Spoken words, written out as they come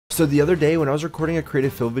So the other day when I was recording a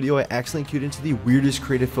creative fill video, I accidentally queued into the weirdest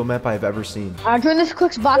creative fill map I've ever seen. Join this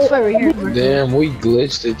clicks box fight right here. Damn, we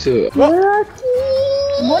glitched it too. What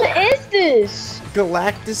is this?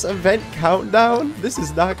 Galactus event countdown? This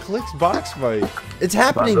is not Click's box fight. It's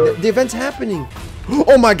happening. The event's happening.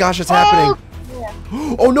 Oh my gosh, it's happening.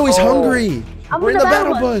 Oh no, he's hungry. We're in the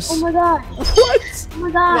battle bus. Oh my god. What? Oh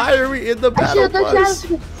my god. Why are we in the battle bus?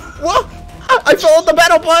 What? I fell in the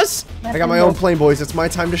battle bus. I got my own plane, boys. It's my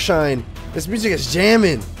time to shine. This music is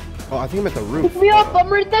jamming. Oh, I think I'm at the roof. Pick me up. I'm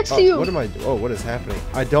right next to you. What am I doing? Oh, what is happening?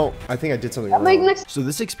 I think I did something wrong. So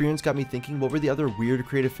this experience got me thinking, what were the other weird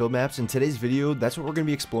creative fill maps? In today's video, that's what we're going to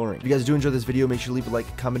be exploring. If you guys do enjoy this video, make sure to leave a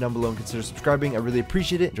like, comment down below, and consider subscribing. I really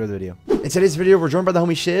appreciate it. Enjoy the video. In today's video, we're joined by the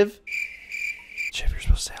homie Shiv. Shiv, you're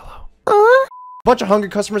supposed to say hello. Bunch of hungry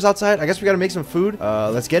customers outside. I guess we gotta make some food.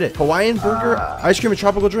 Let's get it. Hawaiian burger, ice cream, and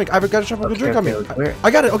tropical drink. I've got a tropical drink on me. I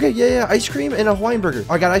got it. Okay, yeah. Ice cream and a Hawaiian burger.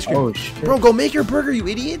 I got ice cream. Oh shit. Bro, go make your burger, you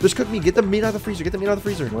idiot. Just cook me. Get the meat out of the freezer. Get the meat out of the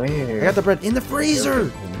freezer. Where? I got the bread in the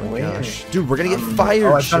freezer. Oh my gosh. Dude, we're gonna get fired.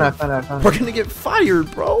 Oh, I found it. We're gonna get fired,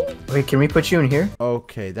 bro. Wait, can we put you in here?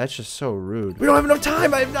 Okay, that's just so rude. We don't have enough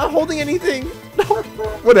time. I'm not holding anything. No.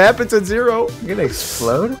 What happens at 0? You're gonna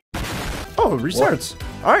explode? Oh, it restarts.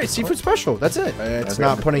 All right, seafood special. That's it. It's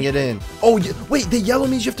not putting it in. Oh, wait. The yellow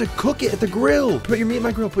means you have to cook it at the grill. Put your meat in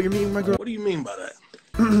my grill. Put your meat in my grill. What do you mean by that?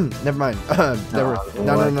 Never mind. No.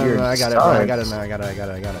 I got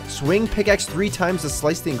it. Swing pickaxe 3 times to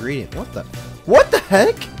slice the ingredient. What the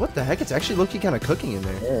heck? What the heck? It's actually looking kind of cooking in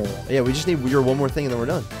there. Yeah, we just need one more thing and then we're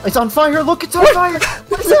done. It's on fire. Look, it's on fire.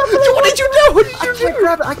 What did you do? What did you do? I can't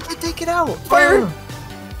grab it. I can't take it out. Fire.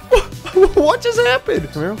 What just happened?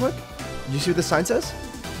 Come here real quick. You see what the sign says?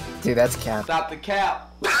 Dude, that's cap. Stop the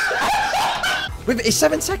cap. We have a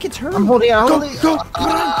 7-second turn. I'm holding it. Go.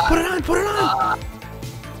 Put it on.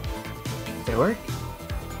 Did it work?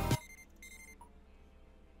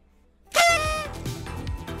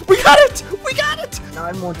 We got it.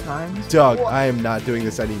 9 more times. Doug, I am not doing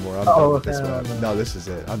this anymore. I'm done with this one. No, this is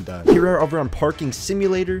it. I'm done. Here we are over on Parking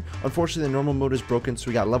Simulator. Unfortunately, the normal mode is broken, so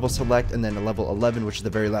we got level select and then a level 11, which is the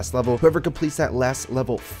very last level. Whoever completes that last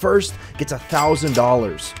level first gets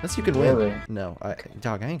 $1,000. Let's see who can win. Really? No,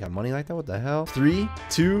 Dog, I ain't got money like that. What the hell? 3,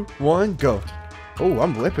 2, 1, go. Oh,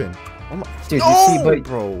 I'm whipping. Dude, no! you see, but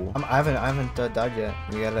bro, I haven't died yet.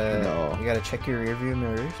 You gotta check your rearview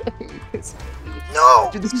mirrors. No,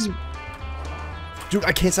 dude, this is. Dude,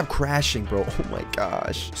 I can't stop crashing, bro. Oh my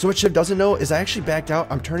gosh. So what Shiv doesn't know is I actually backed out.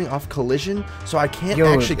 I'm turning off collision, so I can't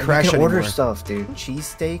actually crash anymore. Order stuff, dude.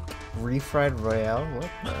 Cheesesteak, refried royale.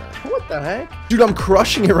 What the heck? Dude, I'm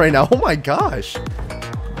crushing it right now. Oh my gosh.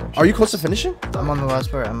 Are you close to finishing? I'm on the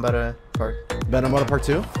last part. I'm about to park. Ben, I'm about to park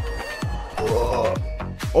 2.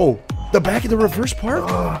 Oh, the back of the reverse park?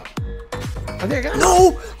 I think I got it.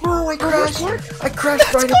 No! Bro, I crashed right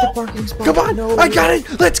at the parking spot. Come on! No. I got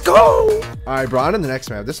it! Let's go! Alright, bro, on to the next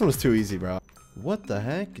map. This one was too easy, bro. What the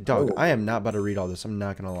heck? Dog, I am not about to read all this. I'm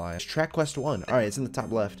not gonna lie. It's track quest 1. Alright, it's in the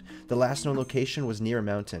top left. The last known location was near a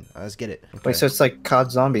mountain. Let's get it. Okay. Wait, so it's like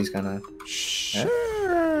COD Zombies kind of.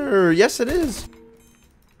 Sure. Yes, it is.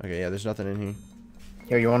 Okay, yeah, there's nothing in here.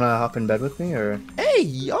 Here, you wanna hop in bed with me, or? Hey,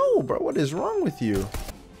 yo, bro, what is wrong with you?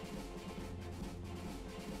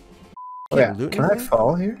 Yeah, can I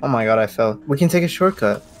fall here? Oh my god, I fell. We can take a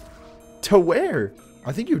shortcut. To where?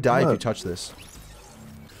 I think you die if you touch this.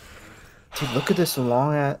 Dude, look at this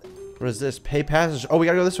long at. What is this? Pay passage. Oh, we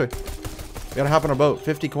gotta go this way. We gotta hop on a boat.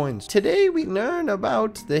 50 coins. Today we learn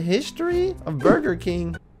about the history of Burger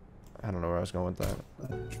King. I don't know where I was going with that.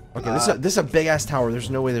 Okay, this is a big ass tower. There's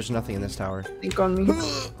no way there's nothing in this tower. Think on me.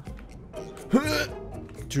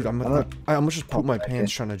 Dude, I'm almost just poop my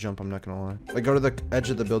pants trying to jump, I'm not gonna lie. Like, go to the edge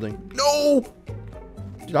of the building. No!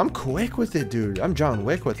 Dude, I'm quick with it, dude. I'm John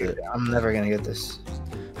Wick with it. I'm never gonna get this.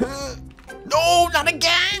 No, not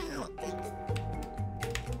again!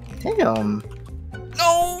 Damn.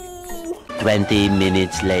 No! 20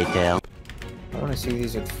 minutes later. I wanna see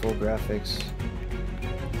these at full graphics.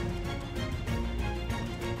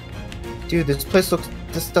 Dude, this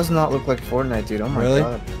does not look like Fortnite, dude. Oh my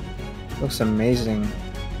god. Looks amazing.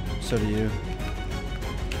 So do you.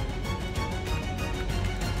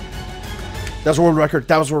 That was world record.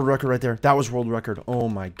 That was world record right there. That was world record. Oh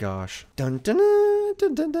my gosh. Dun, dun,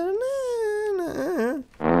 dun, dun, dun, dun.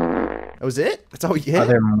 That was it? That's all we get? Are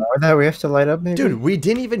there more that we have to light up, maybe? Dude, we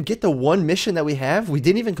didn't even get the one mission that we have. We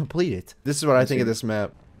didn't even complete it. This is what I think of this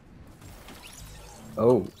map.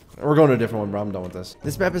 Oh. We're going to a different one, bro. I'm done with this.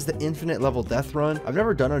 This map is the infinite level Deathrun. I've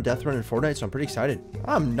never done a Deathrun in Fortnite, so I'm pretty excited.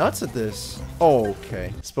 I'm nuts at this. Oh,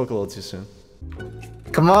 okay. Spoke a little too soon.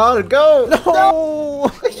 Come on, go!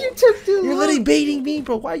 No! You took too long. You're literally baiting me,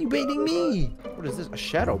 bro. Why are you baiting me? What is this? A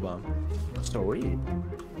shadow bomb. Sweet.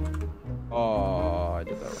 Oh, I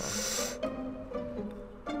did that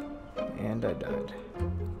wrong. And I died.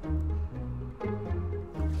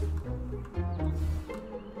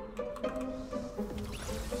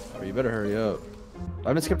 Oh, you better hurry up. I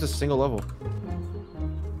haven't skipped a single level.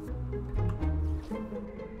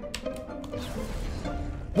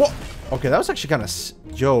 What? Okay, that was actually kind of...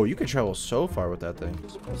 Yo, you can travel so far with that thing.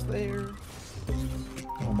 What's there?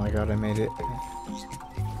 Oh my god, I made it.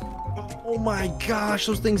 Oh my gosh,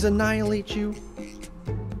 those things annihilate you.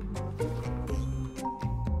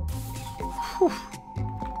 Whew.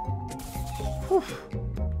 Whew.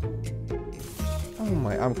 Oh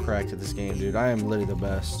my, I'm cracked at this game, dude. I am literally the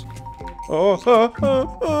best. Are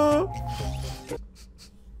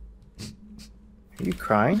you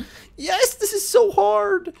crying? Yes, this is so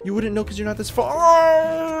hard. You wouldn't know because you're not this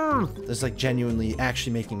far. This is like genuinely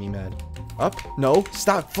actually making me mad. Up? No.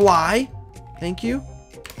 Stop. Fly. Thank you.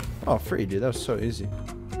 Oh, free, dude. That was so easy.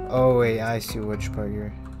 Oh, wait. I see which part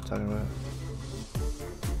you're talking about.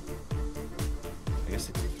 I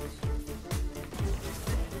guess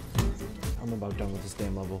I'm about done with this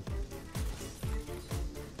damn level.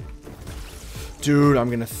 Dude, I'm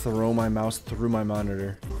gonna throw my mouse through my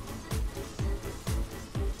monitor.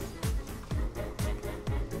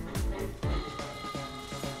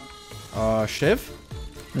 Shiv?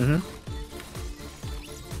 Mm-hmm.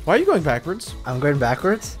 Why are you going backwards? I'm going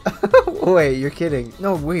backwards? Wait, you're kidding.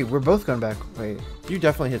 No, wait, we're both going back. Wait. You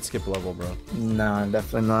definitely hit skip level, bro. No,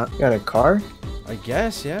 definitely not. You got a car? I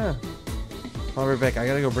guess, yeah. I'll be right back. I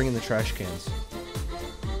gotta go bring in the trash cans.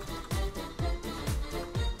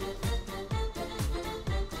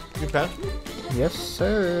 You past me? Yes,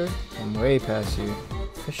 sir. I'm way past you.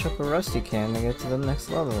 Fish up a rusty can to get to the next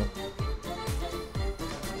level.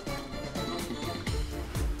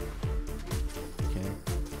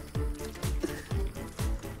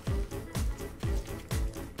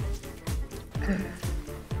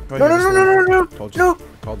 No. Told you. No.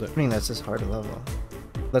 Called it. I mean, that's just hard to level.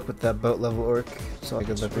 Look with that boat level orc. So I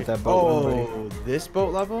could look with that boat level. Oh, this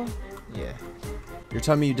boat level? Yeah. You're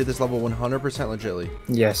telling me you did this level 100% legitly?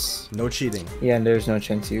 Yes. No cheating? Yeah, and there's no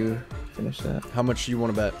chance you finish that. How much do you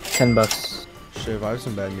want to bet? $10. Shiv, I have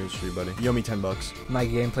some bad news for you, buddy. You owe me $10. My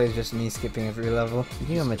gameplay is just me skipping every level. You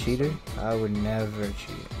think I'm a cheater? I would never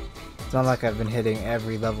cheat. It's not like I've been hitting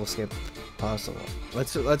every level skip possible.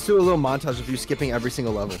 Let's do a little montage of you skipping every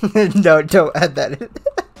single level. No, don't add that in.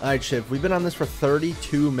 Alright, Shiv, we've been on this for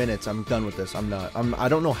 32 minutes. I'm done with this. I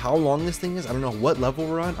don't know how long this thing is. I don't know what level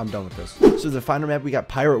we're on. I'm done with this. So the final map, we got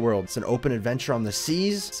Pirate World. It's an open adventure on the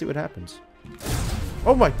seas. Let's see what happens.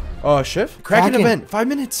 Oh my. Shiv? Kraken event. 5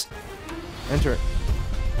 minutes. Enter it.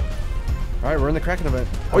 Alright, we're in the Kraken event.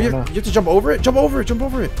 Oh, you have to jump over it? Jump over it. Jump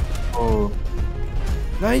over it. Oh.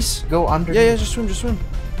 Nice. Go under. Yeah, just swim.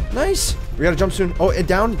 Nice. We gotta jump soon. Oh,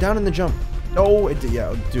 down in the jump. Oh,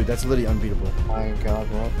 yeah, dude, that's literally unbeatable. Oh my god,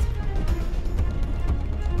 what?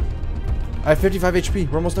 I have 55 HP.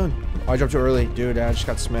 We're almost done. Oh, I jumped too early. Dude, I just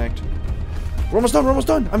got smacked. We're almost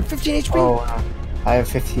done. I'm 15 HP. Oh, I have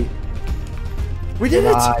 50. We did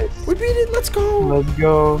it. We beat it. Let's go. Let's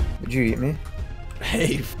go. Did you eat me?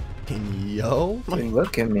 Hey, f***ing yo.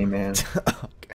 Look at me, man.